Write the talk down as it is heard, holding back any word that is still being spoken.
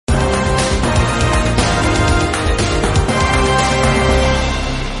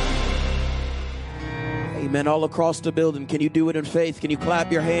Amen. All across the building. Can you do it in faith? Can you clap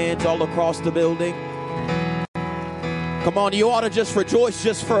your hands all across the building? Come on, you ought to just rejoice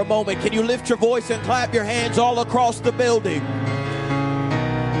just for a moment. Can you lift your voice and clap your hands all across the building?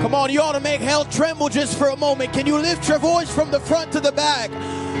 Come on, you ought to make hell tremble just for a moment. Can you lift your voice from the front to the back?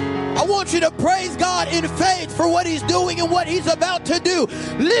 I want you to praise God in faith for what he's doing and what he's about to do.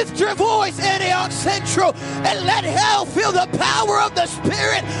 Lift your voice, Antioch Central, and let hell feel the power of the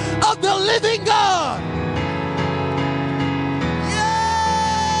Spirit of the living God.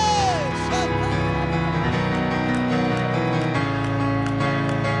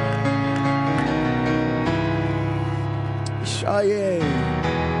 Yes!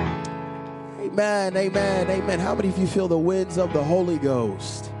 Amen, amen, amen. How many of you feel the winds of the Holy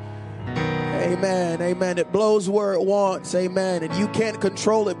Ghost? Amen, amen. It blows where it wants, amen. And you can't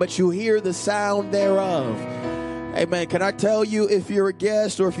control it, but you hear the sound thereof. Amen. Can I tell you, if you're a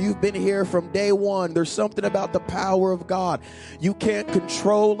guest or if you've been here from day one, there's something about the power of God. You can't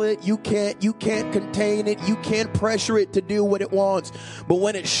control it. You can't contain it. You can't pressure it to do what it wants. But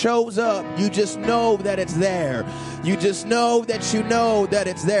when it shows up, you just know that it's there. You just know that you know that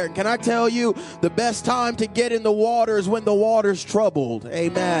it's there. And can I tell you, the best time to get in the water is when the water's troubled.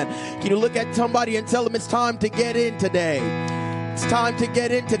 Amen. Can you look at somebody and tell them it's time to get in today? It's time to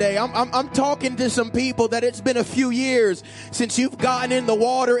get in today. I'm talking to some people that it's been a few years since you've gotten in the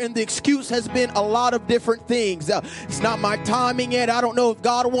water, and the excuse has been a lot of different things. It's not my timing yet. I don't know if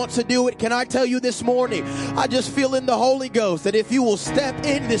God wants to do it. Can I tell you this morning, I just feel in the Holy Ghost that if you will step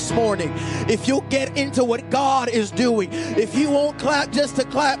in this morning, if you'll get into what God is doing, if you won't clap just to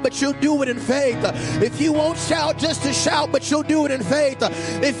clap, but you'll do it in faith, if you won't shout just to shout, but you'll do it in faith,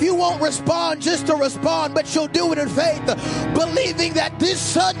 if you won't respond just to respond, but you'll do it in faith, believing that this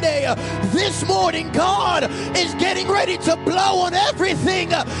Sunday, this morning, God is getting ready to blow on everything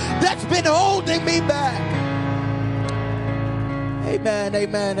that's been holding me back. Amen,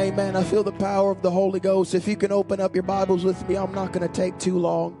 amen, amen. I feel the power of the Holy Ghost. If you can open up your Bibles with me, I'm not going to take too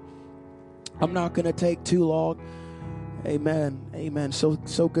long. I'm not going to take too long. Amen, amen. So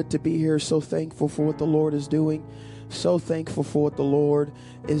good to be here. So thankful for what the Lord is doing. So thankful for what the Lord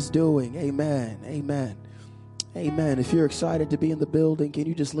is doing. Amen, amen. Amen. If you're excited to be in the building, can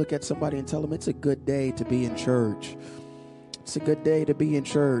you just look at somebody and tell them it's a good day to be in church? It's a good day to be in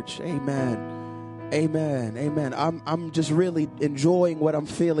church. Amen. Amen. Amen. I'm just really enjoying what I'm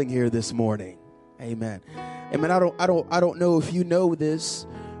feeling here this morning. Amen. Amen. I don't know if you know this.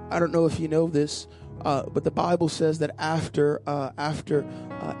 I don't know if you know this, but the Bible says that after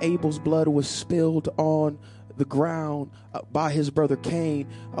Abel's blood was spilled on the ground by his brother Cain,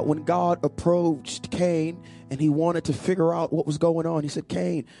 when God approached Cain and he wanted to figure out what was going on, he said,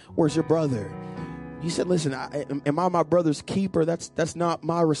 "Cain, where's your brother?" He said, "Listen, am I my brother's keeper? That's not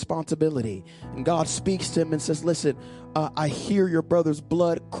my responsibility." And God speaks to him and says, "Listen, I hear your brother's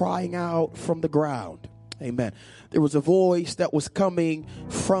blood crying out from the ground." Amen. There was a voice that was coming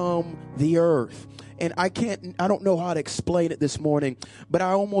from the earth. And I don't know how to explain it this morning, but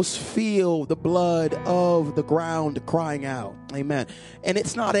I almost feel the blood of the ground crying out. Amen. And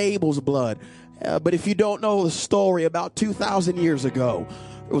it's not Abel's blood. But if you don't know the story, about 2,000 years ago,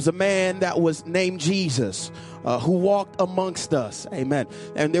 there was a man that was named Jesus who walked amongst us. Amen.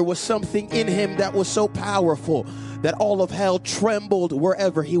 And there was something in him that was so powerful that all of hell trembled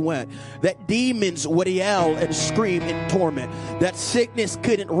wherever he went, that demons would yell and scream in torment, that sickness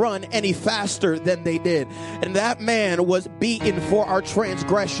couldn't run any faster than they did. And that man was beaten for our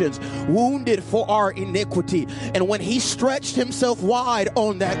transgressions, wounded for our iniquity. And when he stretched himself wide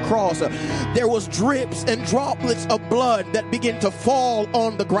on that cross, there was drips and droplets of blood that began to fall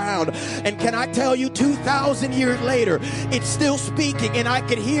on the ground. And can I tell you, 2,000 years later, it's still speaking, and I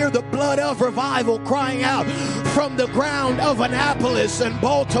can hear the blood of revival crying out from the ground of Annapolis and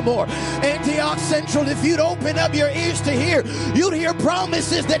Baltimore. Antioch Central, if you'd open up your ears to hear, you'd hear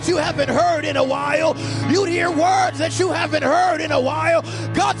promises that you haven't heard in a while. You'd hear words that you haven't heard in a while.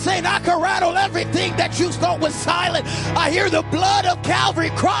 God saying, I can rattle everything that you thought was silent. I hear the blood of Calvary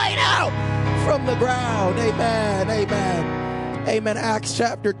crying out from the ground. Amen, amen, amen. Acts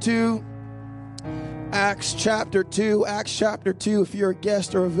chapter 2. Acts chapter 2. If you're a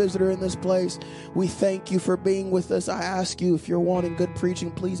guest or a visitor in this place, we thank you for being with us. I ask you, if you're wanting good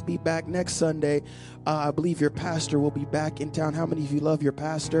preaching, please be back next Sunday. I believe your pastor will be back in town. How many of you love your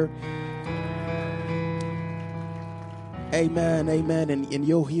pastor? Amen, amen. And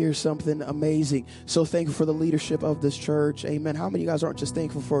you'll hear something amazing. So thankful for the leadership of this church. Amen. How many of you guys aren't just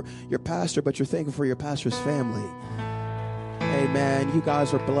thankful for your pastor, but you're thankful for your pastor's family? Amen. You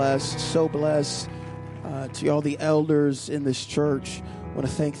guys are blessed, so blessed. To all the elders in this church, I want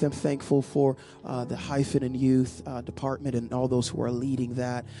to thank them. Thankful for the hyphen and youth department and all those who are leading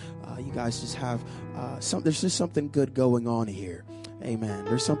that. You guys just have there's just something good going on here. Amen.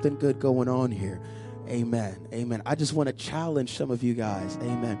 There's something good going on here. Amen. Amen. I just want to challenge some of you guys.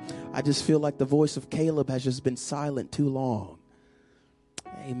 Amen. I just feel like the voice of Caleb has just been silent too long.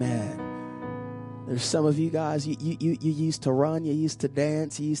 Amen. There's some of you guys, you used to run, you used to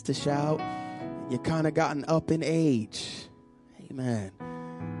dance, you used to shout. You kind of gotten up in age. Amen.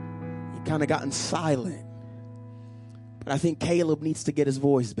 You kind of gotten silent. But I think Caleb needs to get his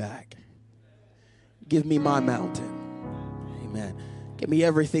voice back. Give me my mountain. Amen. Give me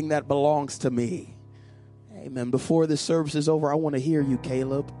everything that belongs to me. Amen. Before this service is over, I want to hear you,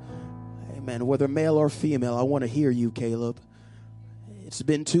 Caleb. Amen. Whether male or female, I want to hear you, Caleb. It's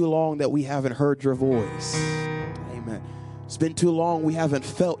been too long that we haven't heard your voice. Amen. It's been too long we haven't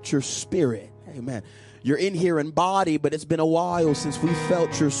felt your spirit. Amen. You're in here in body, but it's been a while since we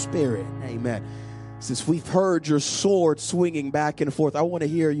felt your spirit. Amen. Since we've heard your sword swinging back and forth. I want to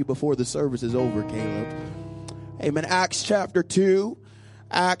hear you before the service is over, Caleb. Amen. Acts chapter 2.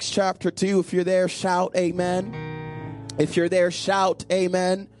 Acts chapter 2. If you're there, shout amen. If you're there, shout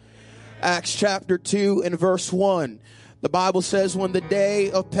amen. Acts chapter 2 and verse 1. The Bible says when the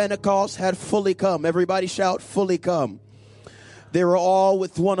day of Pentecost had fully come. Everybody shout fully come. They were all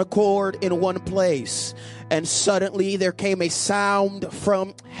with one accord in one place. And suddenly there came a sound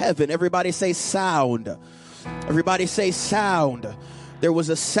from heaven. Everybody say sound. Everybody say sound. There was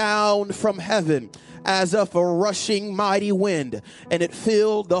a sound from heaven as of a rushing mighty wind, and it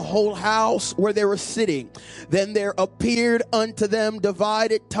filled the whole house where they were sitting. Then there appeared unto them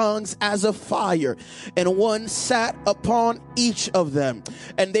divided tongues as of fire, and one sat upon each of them.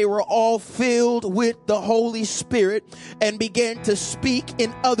 And they were all filled with the Holy Spirit, and began to speak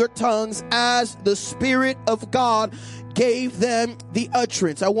in other tongues as the Spirit of God gave them the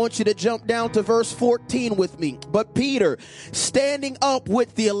utterance. I want you to jump down to verse 14 with me. But Peter, standing up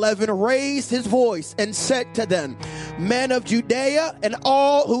with the 11, raised his voice and said to them, Men of Judea and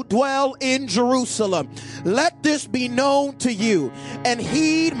all who dwell in Jerusalem, let this be known to you, and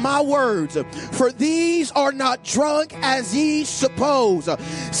heed my words. For these are not drunk as ye suppose,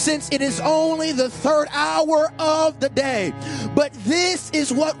 since it is only the third hour of the day. But this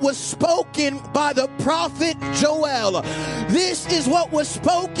is what was spoken by the prophet Joel. This is what was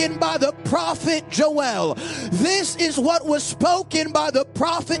spoken by the prophet Joel. This is what was spoken by the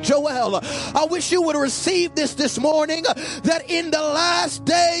prophet Joel. I wish you would receive this morning, that in the last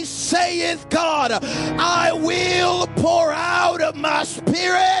days, saith God, I will pour out of my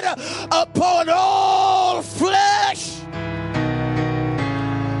spirit upon all flesh.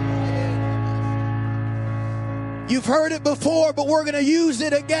 You've heard it before, but we're going to use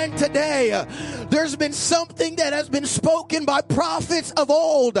it again today. There's been something that has been spoken by prophets of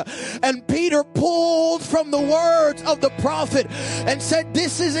old, and Peter pulled from the words of the prophet and said,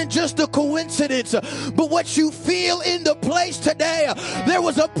 this isn't just a coincidence, but what you feel in the place today. There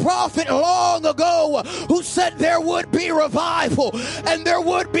was a prophet long ago who said there would be revival, and there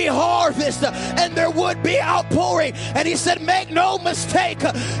would be harvest, and there would be outpouring. And he said, make no mistake,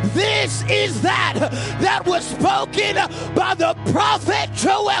 this is that was spoken by the prophet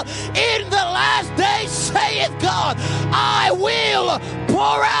Joel. In the last days, saith God, I will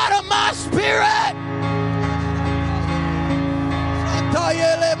pour out of my spirit.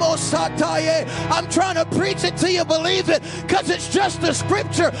 I'm trying to preach it till you believe it, because it's just the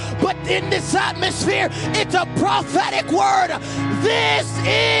scripture. But in this atmosphere, it's a prophetic word. This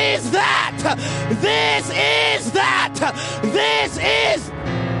is that. This is that. This is.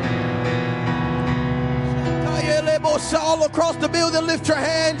 All across the building, lift your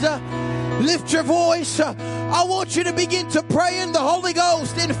hands, lift your voice. I want you to begin to pray in the Holy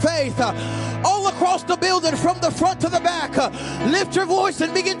Ghost in faith. All across the building, from the front to the back, lift your voice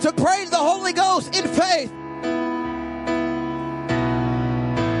and begin to pray in the Holy Ghost in faith.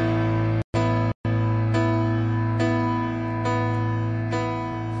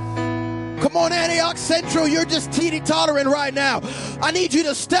 Come on, Antioch Central, you're just teeter-tottering right now. I need you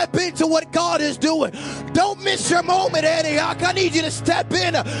to step into what God is doing. Don't miss your moment, Antioch. I need you to step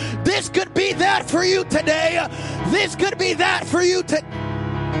in. This could be that for you today. This could be that for you today.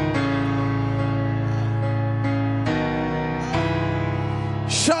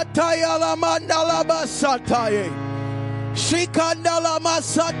 Shataya la mandala basataye. Shikandala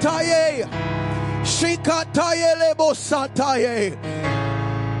masataye. Shikataye lebo sataye.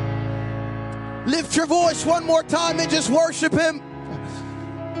 Lift your voice one more time and just worship him.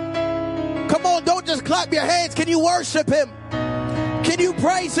 Come on, don't just clap your hands. Can you worship him? Can you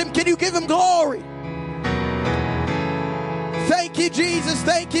praise him? Can you give him glory? Thank you, Jesus.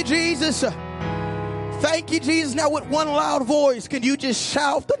 Thank you, Jesus. Thank you, Jesus. Now with one loud voice, can you just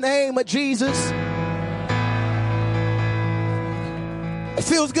shout the name of Jesus? It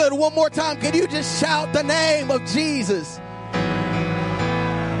feels good. One more time. Can you just shout the name of Jesus?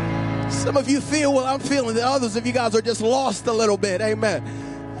 Some of you feel what I'm feeling. The others of you guys are just lost a little bit. Amen.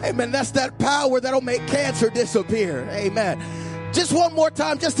 Amen. That's that power that'll make cancer disappear. Amen. Just one more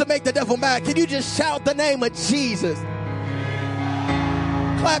time, just to make the devil mad. Can you just shout the name of Jesus?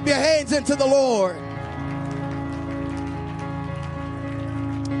 Clap your hands into the Lord.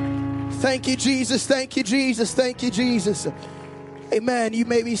 Thank you, Jesus. Thank you, Jesus. Thank you, Jesus. Amen. You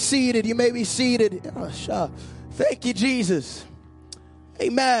may be seated. You may be seated. Thank you, Jesus.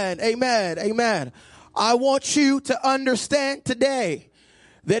 Amen. Amen. Amen. I want you to understand today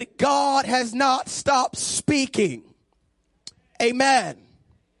that God has not stopped speaking. Amen.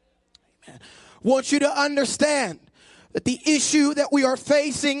 Amen. I want you to understand that the issue that we are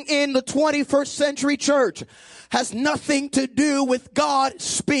facing in the 21st century church has nothing to do with God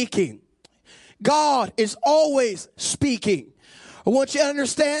speaking. God is always speaking. I want you to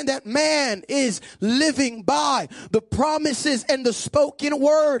understand that man is living by the promises and the spoken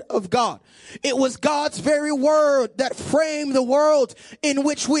word of God. It was God's very word that framed the world in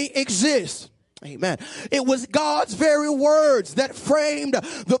which we exist. Amen. It was God's very words that framed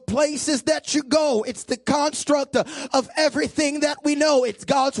the places that you go. It's the construct of everything that we know. It's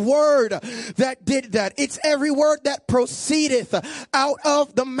God's word that did that. It's every word that proceedeth out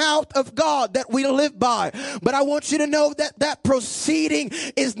of the mouth of God that we live by. But I want you to know that that proceeding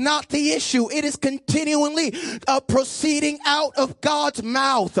is not the issue. It is continually proceeding out of God's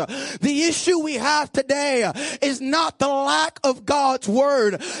mouth. The issue we have today is not the lack of God's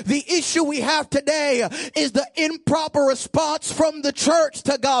word. The issue we have today is the improper response from the church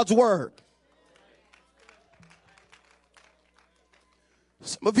to God's word.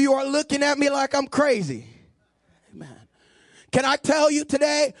 Some of you are looking at me like I'm crazy. Amen. Can I tell you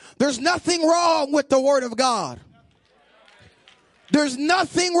today, there's nothing wrong with the word of God. There's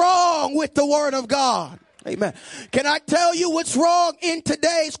nothing wrong with the word of God. Amen. Can I tell you what's wrong in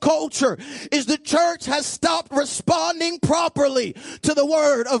today's culture is the church has stopped responding properly to the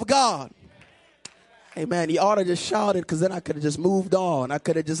word of God. Amen. You ought to just shout it, because then I could have just moved on. I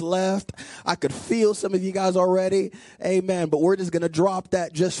could have just left. I could feel some of you guys already. Amen. But we're just going to drop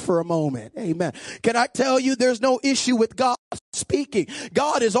that just for a moment. Amen. Can I tell you there's no issue with God speaking?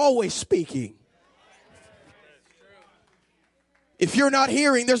 God is always speaking. If you're not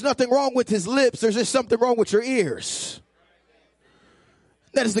hearing, there's nothing wrong with his lips. There's just something wrong with your ears.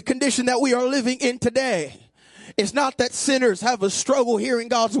 That is the condition that we are living in today. It's not that sinners have a struggle hearing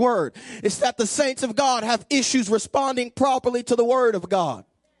God's word. It's that the saints of God have issues responding properly to the word of God.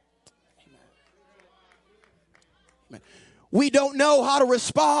 Amen. We don't know how to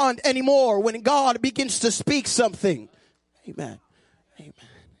respond anymore when God begins to speak something. Amen. Amen.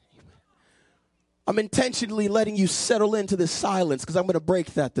 I'm intentionally letting you settle into this silence because I'm going to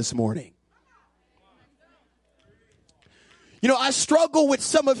break that this morning. You know, I struggle with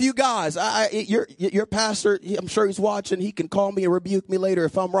some of you guys. Your pastor, I'm sure he's watching. He can call me and rebuke me later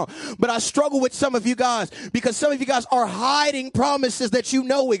if I'm wrong. But I struggle with some of you guys because some of you guys are hiding promises that you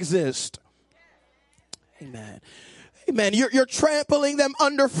know exist. Amen. Amen. You're trampling them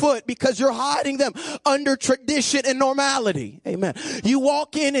underfoot because you're hiding them under tradition and normality. Amen. You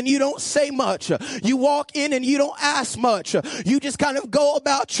walk in and you don't say much. You walk in and you don't ask much. You just kind of go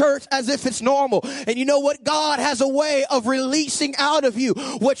about church as if it's normal. And you know what? God has a way of releasing out of you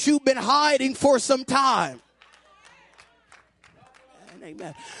what you've been hiding for some time.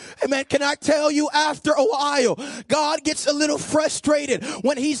 Amen. Amen. Can I tell you, after a while, God gets a little frustrated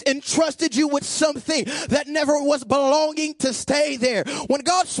when he's entrusted you with something that never was belonging to stay there. When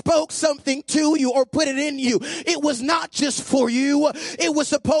God spoke something to you or put it in you, it was not just for you. It was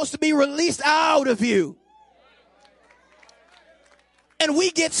supposed to be released out of you. And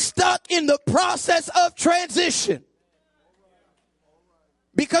we get stuck in the process of transition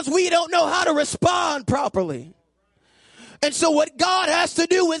because we don't know how to respond properly. And so what God has to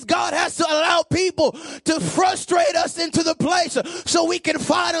do is God has to allow people to frustrate us into the place so we can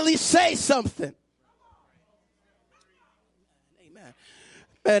finally say something. Amen.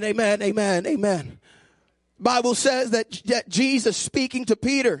 Amen, amen, amen, amen. Bible says that Jesus speaking to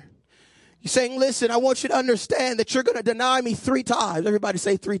Peter, he's saying, listen, I want you to understand that you're going to deny me 3 times. Everybody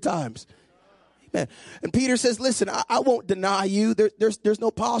say 3 times. Amen. And Peter says, listen, I won't deny you. There's no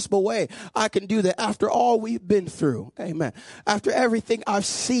possible way I can do that after all we've been through. Amen. After everything I've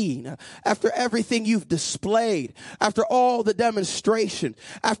seen, after everything you've displayed, after all the demonstration,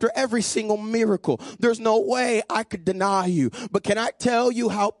 after every single miracle, there's no way I could deny you. But can I tell you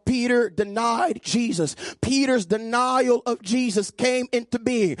how Peter denied Jesus? Peter's denial of Jesus came into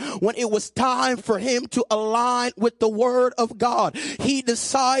being when it was time for him to align with the word of God. He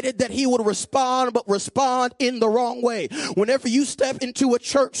decided that he would respond, but respond in the wrong way. Whenever you step into a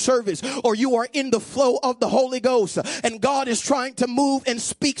church service or you are in the flow of the Holy Ghost and God is trying to move and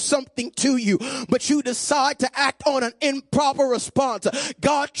speak something to you, but you decide to act on an improper response,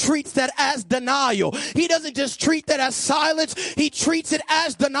 God treats that as denial. He doesn't just treat that as silence. He treats it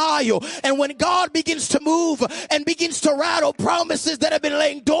as denial. And when God begins to move and begins to rattle promises that have been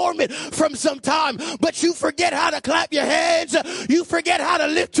laying dormant from some time, but you forget how to clap your hands, you forget how to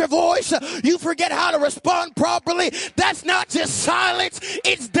lift your voice, you forget how to respond properly, that's not just silence,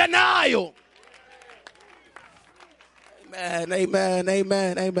 it's denial. Amen, amen,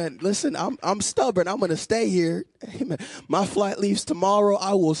 amen, amen. Listen, I'm stubborn. I'm going to stay here. Amen. My flight leaves tomorrow.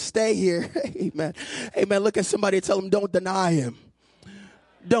 I will stay here. Amen. Amen. Look at somebody and tell them, don't deny him.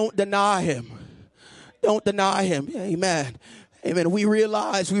 Don't deny him. Don't deny him. Amen. Amen. We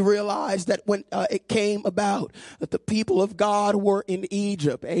realize that when it came about that the people of God were in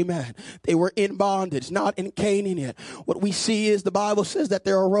Egypt, amen, they were in bondage, not in Canaan yet. What we see is the Bible says that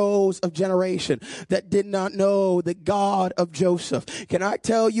there arose a generation that did not know the God of Joseph. Can I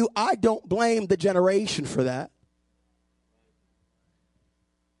tell you, I don't blame the generation for that.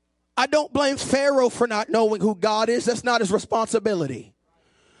 I don't blame Pharaoh for not knowing who God is. That's not his responsibility.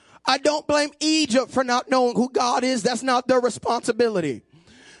 I don't blame Egypt for not knowing who God is. That's not their responsibility.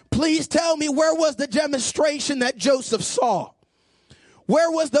 Please tell me, where was the demonstration that Joseph saw?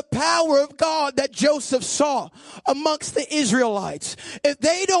 Where was the power of God that Joseph saw amongst the Israelites? If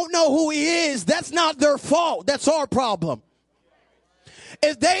they don't know who he is, that's not their fault. That's our problem.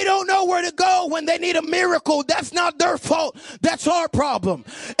 If they don't know where to go when they need a miracle, that's not their fault. That's our problem.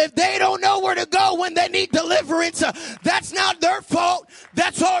 If they don't know where to go when they need deliverance, that's not their fault.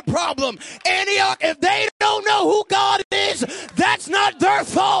 That's our problem. Antioch, if they don't know who God is, that's not their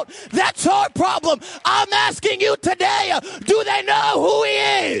fault. That's our problem. I'm asking you today, do they know who he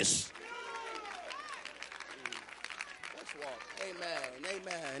is?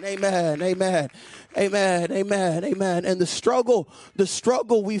 Amen, amen, amen, amen. Amen, amen, amen. And the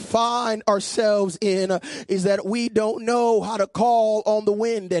struggle we find ourselves in is that we don't know how to call on the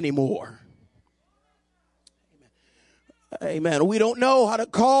wind anymore. Amen. We don't know how to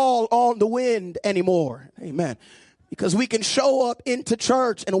call on the wind anymore. Amen. Because we can show up into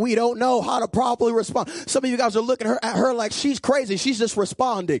church and we don't know how to properly respond. Some of you guys are looking at her like she's crazy. She's just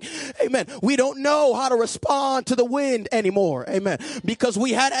responding. Amen. We don't know how to respond to the wind anymore. Amen. Because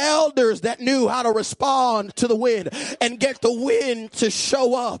we had elders that knew how to respond to the wind and get the wind to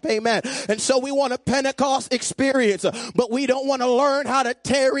show up. Amen. And so we want a Pentecost experience, but we don't want to learn how to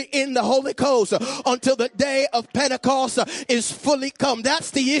tarry in the Holy Ghost until the day of Pentecost is fully come.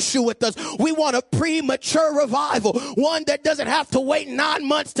 That's the issue with us. We want a premature revival. One that doesn't have to wait 9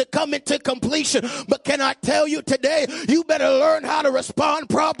 months to come into completion. But can I tell you today, you better learn how to respond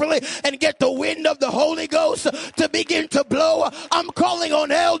properly and get the wind of the Holy Ghost to begin to blow. I'm calling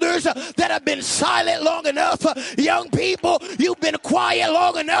on elders that have been silent long enough. Young people, you've been quiet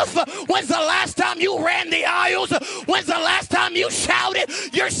long enough. When's the last time you ran the aisles? When's the last time you shouted?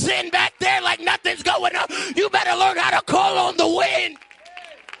 You're sitting back there like nothing's going on. You better learn how to call on the wind.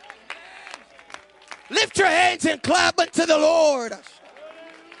 Lift your hands and clap unto the Lord.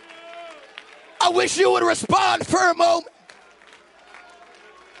 I wish you would respond for a moment.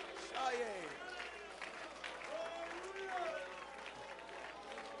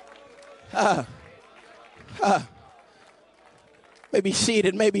 Maybe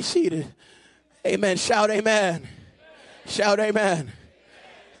seated, maybe seated. Amen. Shout amen. Shout amen.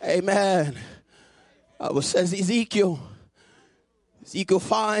 Amen. Bible says Ezekiel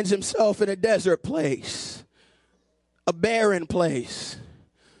finds himself in a desert place, a barren place.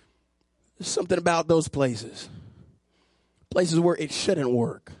 There's something about those places where it shouldn't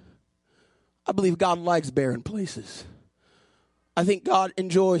work. I believe God likes barren places. I think God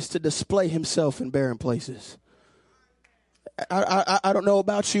enjoys to display himself in barren places. I don't know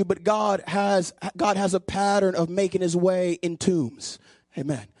about you, but God has a pattern of making his way in tombs.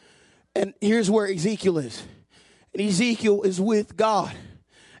 Amen. And here's where Ezekiel is. And Ezekiel is with God,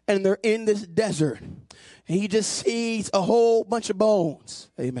 and they're in this desert, and he just sees a whole bunch of bones.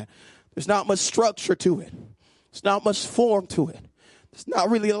 Amen. There's not much structure to it. There's not much form to it. There's not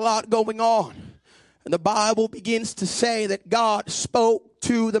really a lot going on. And the Bible begins to say that God spoke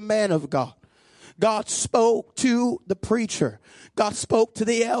to the man of God. God spoke to the preacher. God spoke to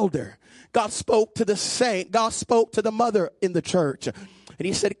the elder. God spoke to the saint. God spoke to the mother in the church. And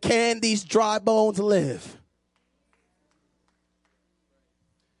he said, can these dry bones live?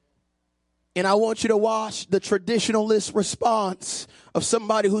 And I want you to watch the traditionalist response of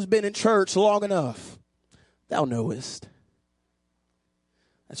somebody who's been in church long enough. Thou knowest.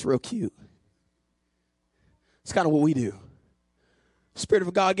 That's real cute. It's kind of what we do. Spirit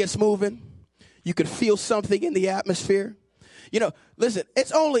of God gets moving. You can feel something in the atmosphere. You know, listen,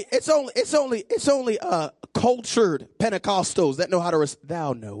 it's only cultured Pentecostals that know how to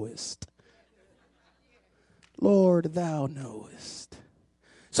thou knowest. Lord, thou knowest.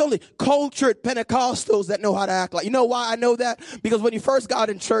 It's only cultured Pentecostals that know how to act like. You know why I know that? Because when you first got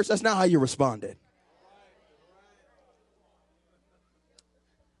in church, that's not how you responded.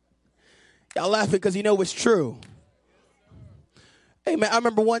 Y'all laughing because you know it's true. Hey, man, I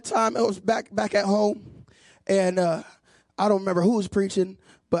remember one time I was back at home, and I don't remember who was preaching,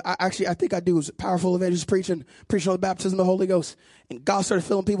 but I think I do. It was a powerful evangelist preaching on the baptism of the Holy Ghost, and God started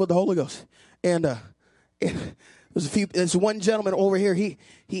filling people with the Holy Ghost. And there's one gentleman over here, he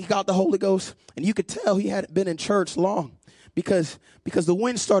got the Holy Ghost, and you could tell he hadn't been in church long because the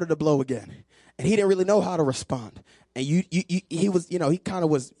wind started to blow again, and he didn't really know how to respond. And he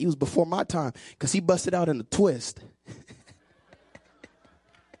was before my time because he busted out in a twist.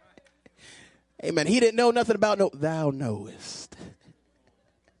 Amen. He didn't know nothing about thou knowest.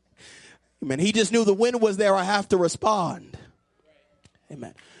 Amen. He just knew the wind was there. I have to respond.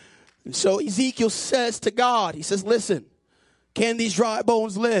 Amen. And so Ezekiel says to God, he says, listen, can these dry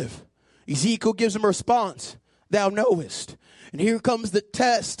bones live? Ezekiel gives him a response. Thou knowest. And here comes the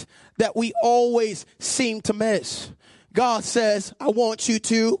test that we always seem to miss. God says, I want you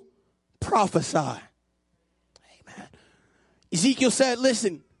to prophesy. Amen. Ezekiel said,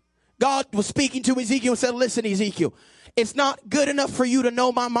 listen, God was speaking to Ezekiel and said, listen, Ezekiel, it's not good enough for you to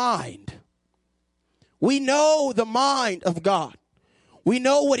know my mind. We know the mind of God. We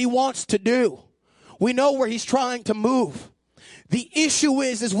know what he wants to do. We know where he's trying to move. The issue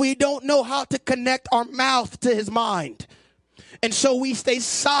is we don't know how to connect our mouth to his mind. And so we stay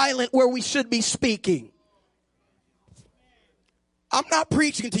silent where we should be speaking. I'm not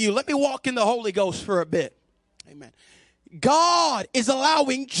preaching to you. Let me walk in the Holy Ghost for a bit. Amen. God is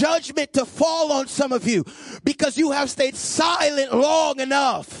allowing judgment to fall on some of you because you have stayed silent long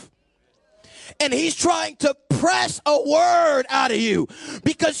enough. And he's trying to press a word out of you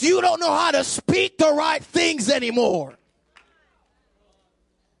because you don't know how to speak the right things anymore.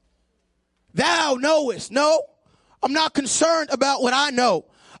 Thou knowest. No, I'm not concerned about what I know.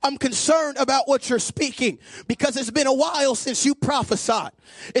 I'm concerned about what you're speaking because it's been a while since you prophesied.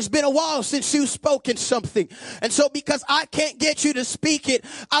 It's been a while since you've spoken something. And so because I can't get you to speak it,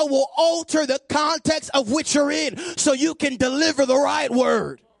 I will alter the context of which you're in so you can deliver the right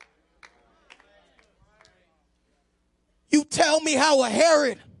word. You tell me how a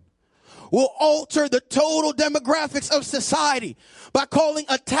Herod will alter the total demographics of society by calling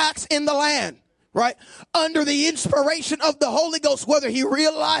a tax in the land. Right? Under the inspiration of the Holy Ghost, whether he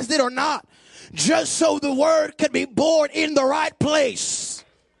realized it or not, just so the word could be born in the right place.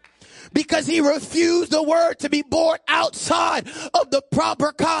 Because he refused the word to be born outside of the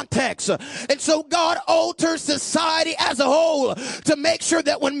proper context. And so God alters society as a whole to make sure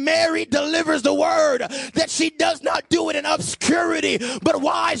that when Mary delivers the word, that she does not do it in obscurity, but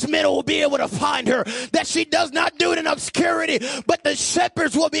wise men will be able to find her. That she does not do it in obscurity, but the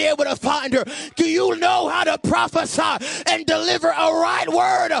shepherds will be able to find her. Do you know how to prophesy and deliver a right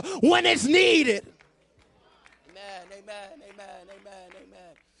word when it's needed? Amen, amen, amen, amen, amen.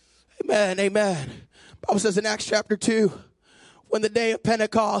 Amen, amen. Bible says in Acts chapter 2, when the day of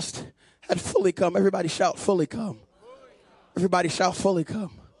Pentecost had fully come. Everybody shout, fully come. Everybody shout, fully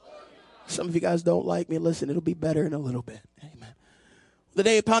come. Some of you guys don't like me. Listen, it'll be better in a little bit. Amen. The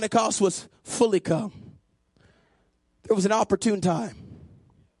day of Pentecost was fully come. There was an opportune time.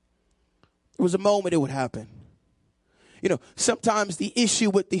 There was a moment it would happen. You know, sometimes the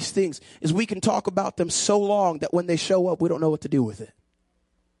issue with these things is we can talk about them so long that when they show up, we don't know what to do with it.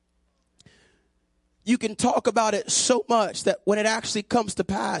 You can talk about it so much that when it actually comes to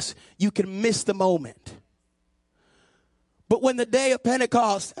pass, you can miss the moment. But when the day of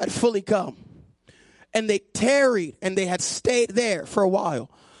Pentecost had fully come, and they tarried and they had stayed there for a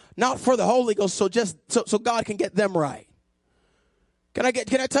while, not for the Holy Ghost, so God can get them right. Can I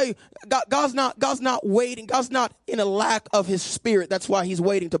tell you, God's not waiting. God's not in a lack of his spirit. That's why he's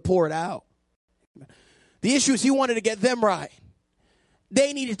waiting to pour it out. The issue is he wanted to get them right.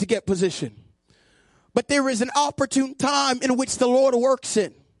 They needed to get position. But there is an opportune time in which the Lord works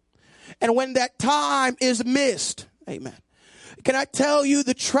in. And when that time is missed, amen. Can I tell you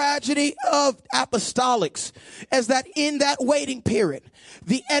the tragedy of apostolics is that in that waiting period,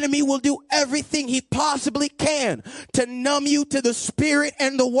 the enemy will do everything he possibly can to numb you to the Spirit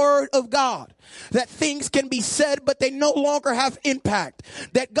and the Word of God. That things can be said, but they no longer have impact.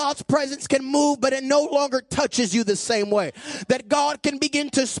 That God's presence can move, but it no longer touches you the same way. That God can begin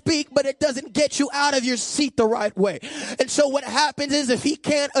to speak, but it doesn't get you out of your seat the right way. And so what happens is if he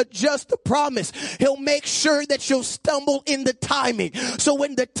can't adjust the promise, he'll make sure that you'll stumble in the timing. So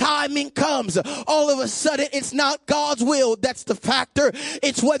when the timing comes, all of a sudden it's not God's will that's the factor.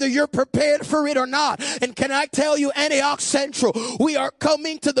 It's whether you're prepared for it or not. And can I tell you, Antioch Central, we are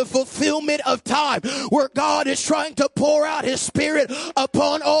coming to the fulfillment of time where God is trying to pour out his Spirit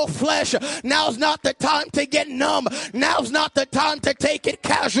upon all flesh. Now's not the time to get numb. Now's not the time to take it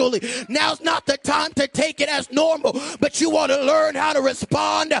casually. Now's not the time to take it as normal. But you want to learn how to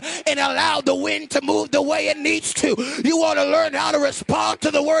respond and allow the wind to move the way it needs to. You want to learn how to respond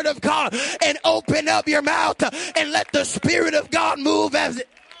to the Word of God and open up your mouth and let the Spirit of God move as it.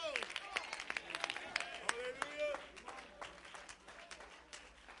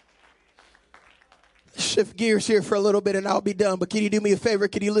 Shift gears here for a little bit and I'll be done. But can you do me a favor?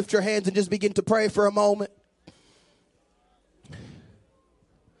 Can you lift your hands and just begin to pray for a moment?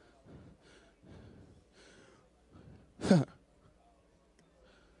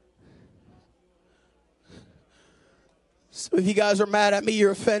 Some of you guys are mad at me.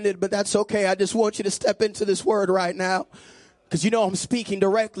 You're offended, but that's okay. I just want you to step into this word right now because you know I'm speaking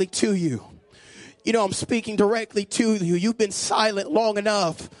directly to you. You know I'm speaking directly to you. You've been silent long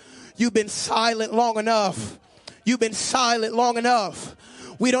enough. You've been silent long enough. You've been silent long enough.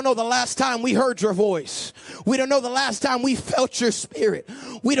 We don't know the last time we heard your voice. We don't know the last time we felt your Spirit.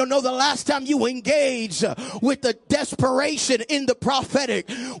 We don't know the last time you engaged with the desperation in the prophetic.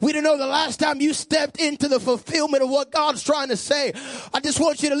 We don't know the last time you stepped into the fulfillment of what God's trying to say. I just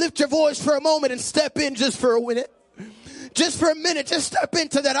want you to lift your voice for a moment and step in just for a minute. Just for a minute, just step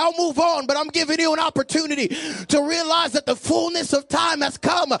into that. I'll move on, but I'm giving you an opportunity to realize that the fullness of time has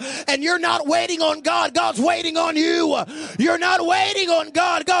come and you're not waiting on God. God's waiting on you. You're not waiting on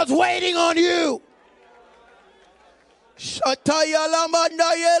God. God's waiting on you.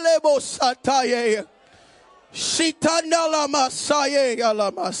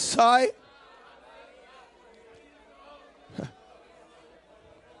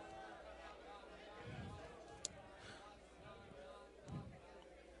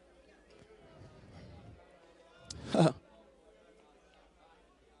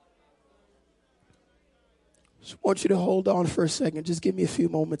 Just want you to hold on for a second. Just give me a few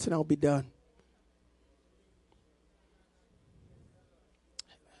moments and I'll be done.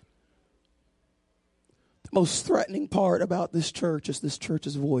 The most threatening part about this church is this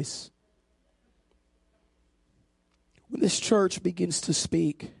church's voice. When this church begins to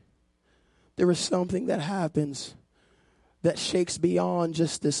speak, there is something that happens that shakes beyond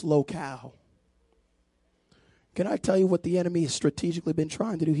just this locale. Can I tell you what the enemy has strategically been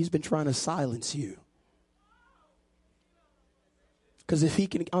trying to do? He's been trying to silence you. Because if he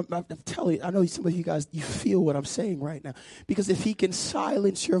can, I'm telling you, I know some of you guys, you feel what I'm saying right now. Because if he can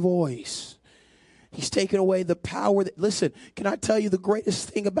silence your voice, he's taken away the power that, listen, can I tell you the greatest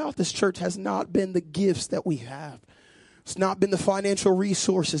thing about this church has not been the gifts that we have. It's not been the financial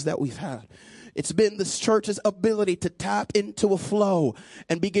resources that we've had. It's been this church's ability to tap into a flow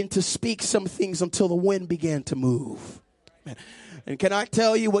and begin to speak some things until the wind began to move. And can I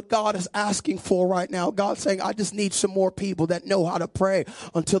tell you what God is asking for right now? God's saying, I just need some more people that know how to pray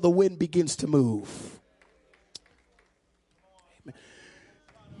until the wind begins to move. Amen.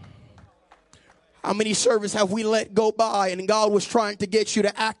 How many services have we let go by and God was trying to get you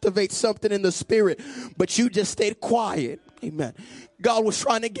to activate something in the Spirit, but you just stayed quiet? Amen. God was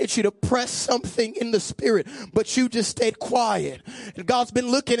trying to get you to press something in the Spirit, but you just stayed quiet. And God's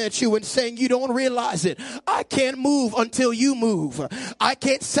been looking at you and saying, you don't realize it. I can't move until you move. I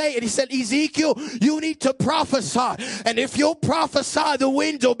can't say it. He said, Ezekiel, you need to prophesy. And if you'll prophesy, the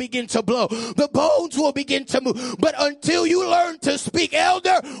wind will begin to blow. The bones will begin to move. But until you learn to speak,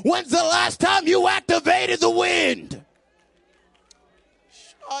 elder, when's the last time you activated the wind?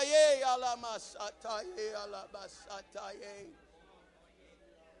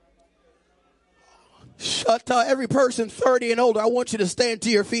 Every person 30 and older, I want you to stand to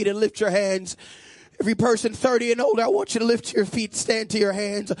your feet and lift your hands. Every person 30 and older, I want you to lift your feet, stand to your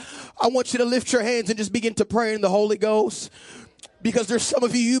hands. I want you to lift your hands and just begin to pray in the Holy Ghost. Because there's some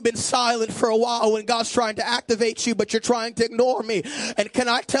of you, you've been silent for a while when God's trying to activate you, but you're trying to ignore me. And can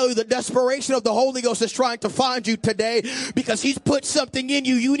I tell you, the desperation of the Holy Ghost is trying to find you today because he's put something in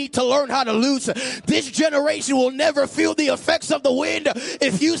you. You need to learn how to lose. This generation will never feel the effects of the wind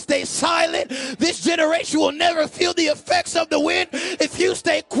if you stay silent. This generation will never feel the effects of the wind if you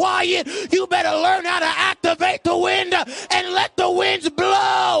stay quiet. You better learn how to activate the wind and let the winds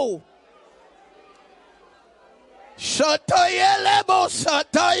blow. Shatayelebo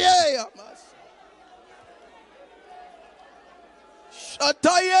sataye.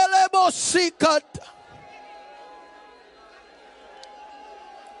 Shatayelebo sikat.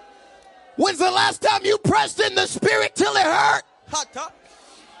 When's the last time you pressed in the spirit till it hurt?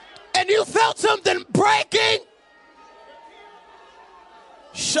 And you felt something breaking?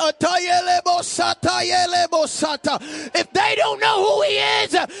 If they don't know who he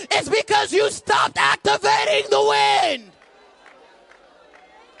is, it's because you stopped activating the wind.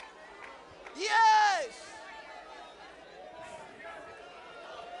 Yes.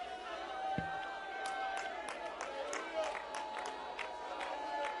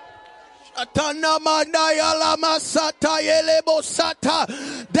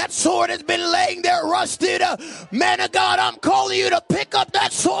 That sword has been laying there rusted. Man of God, I'm calling you to pick up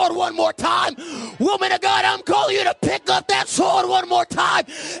that sword one more time. Woman of God, I'm calling you to pick up that sword one more time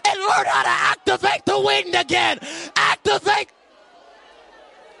and learn how to activate the wind again. Activate.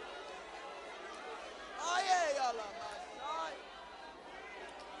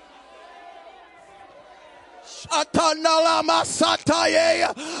 I'm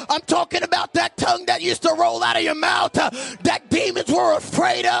talking about that tongue that used to roll out of your mouth, that demons were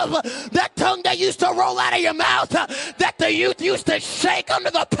afraid of, that tongue that used to roll out of your mouth, that the youth used to shake under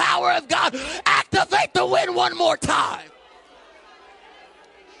the power of God. Activate the wind one more time.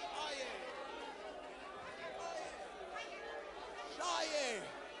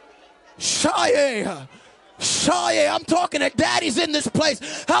 Shaye. I'm talking to daddies in this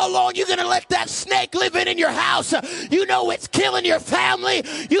place. How long you gonna let that snake live in your house? You know it's killing your family.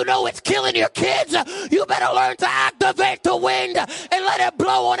 You know it's killing your kids. You better learn to activate the wind and let it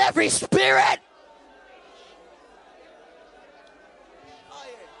blow on every spirit.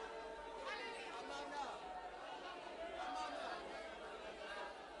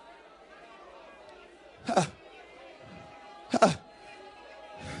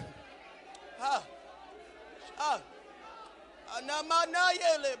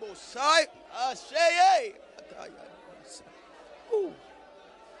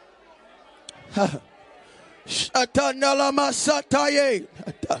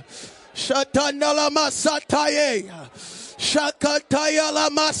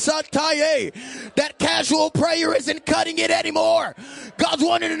 That casual prayer isn't cutting it anymore. God's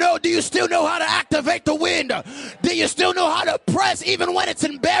wanting to know, do you still know how to activate the wind? Do you still know how to press even when it's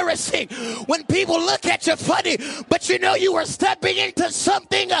embarrassing? When people look at you funny, but you know you were stepping into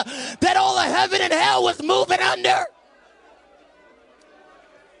something that all of heaven and hell was moving under?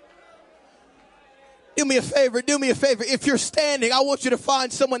 Do me a favor. If you're standing, I want you to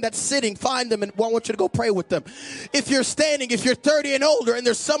find someone that's sitting. Find them, and I want you to go pray with them. If you're standing, if you're 30 and older, and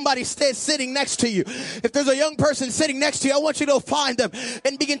there's somebody sitting next to you, if there's a young person sitting next to you, I want you to go find them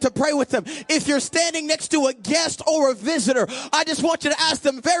and begin to pray with them. If you're standing next to a guest or a visitor, I just want you to ask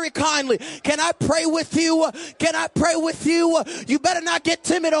them very kindly, can I pray with you? Can I pray with you? You better not get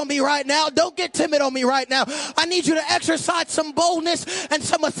timid on me right now. Don't get timid on me right now. I need you to exercise some boldness and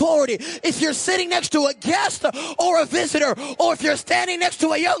some authority. If you're sitting next to a guest or a visitor, or if you're standing next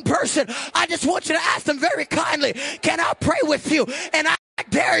to a young person, I just want you to ask them very kindly, can I pray with you? And I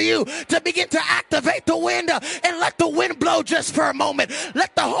dare you to begin to activate the wind and let the wind blow just for a moment.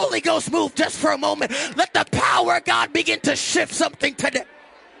 Let the Holy Ghost move just for a moment. Let the power of God begin to shift something today.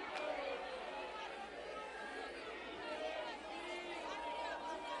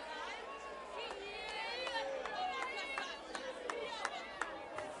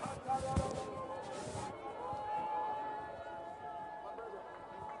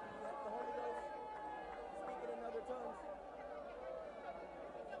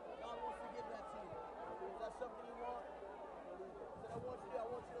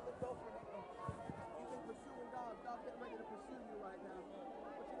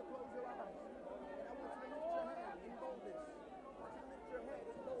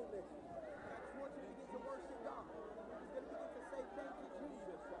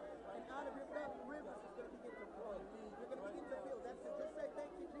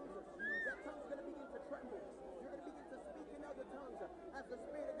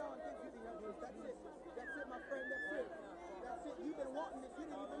 You've been wanting this. You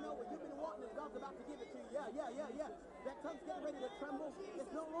didn't even know it. You've been wanting this. God's about to give it to you. Yeah. That tongue's getting ready to tremble.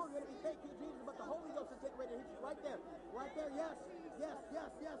 It's no longer going to be thank you, Jesus, but the Holy Ghost is getting ready to hit you right there. Right there, yes. Yes, yes,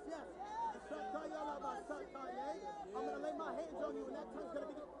 yes, yes. I'm going to lay my hands on you, and that tongue's going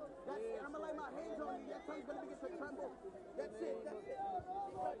to begin. That's it. I'm going to lay my hands on you. That tongue's going to begin to tremble. That's it. That's it.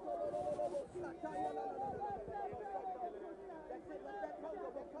 That's it. Let that tongue go.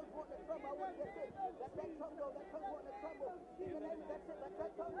 That tongue's wanting to tremble. I want that's it. Let that tongue go. That tongue's wanting to tremble. In the name, that's it. Let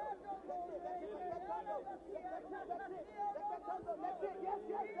that tongue go. That's it. That's it. Let that tongue go. That's it. That's it. Let that tongue go. That's it. Yes,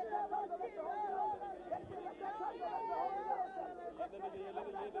 yes. Let that tongue go. Let the Holy Ghost. That's it. Let that tongue go. Let the Holy Ghost. That's it. Let that tongue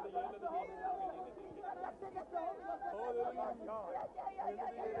go. Let the Holy Ghost. That's it. Let the Holy Ghost.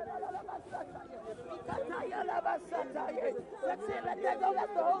 That's it. Let that go. Let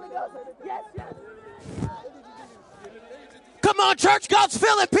the Holy Ghost. Yes, yes. Come on, church. God's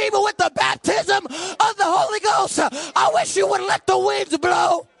filling people with the baptism of the Holy Ghost. I wish you would let the winds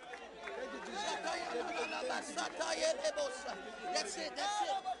blow. That's it. That's it. That's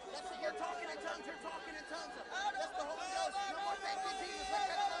it. You're talking in tongues. You're talking in tongues. That's the Holy Ghost. No more thank you, Jesus. Let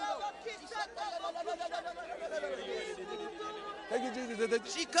that tongue go. Thank you, Jesus.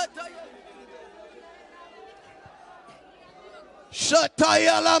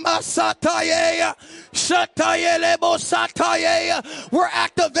 We're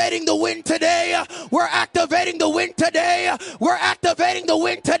activating the wind today. We're activating the wind today. We're activating the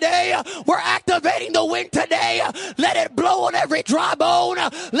wind today. We're activating the wind today. Let it blow on every dry bone.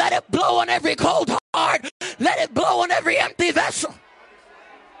 Let it blow on every cold heart. Let it blow on every empty vessel.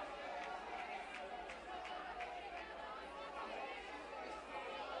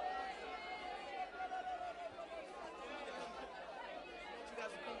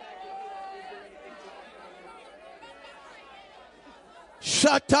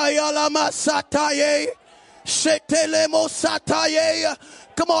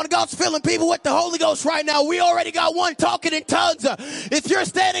 Come on, God's filling people with the Holy Ghost right now. We already got one talking in tongues. If you're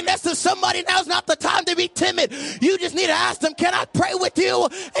standing next to somebody, now's not the time to be timid. You just need to ask them, can I pray with you?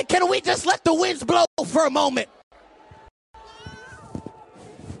 And can we just let the winds blow for a moment?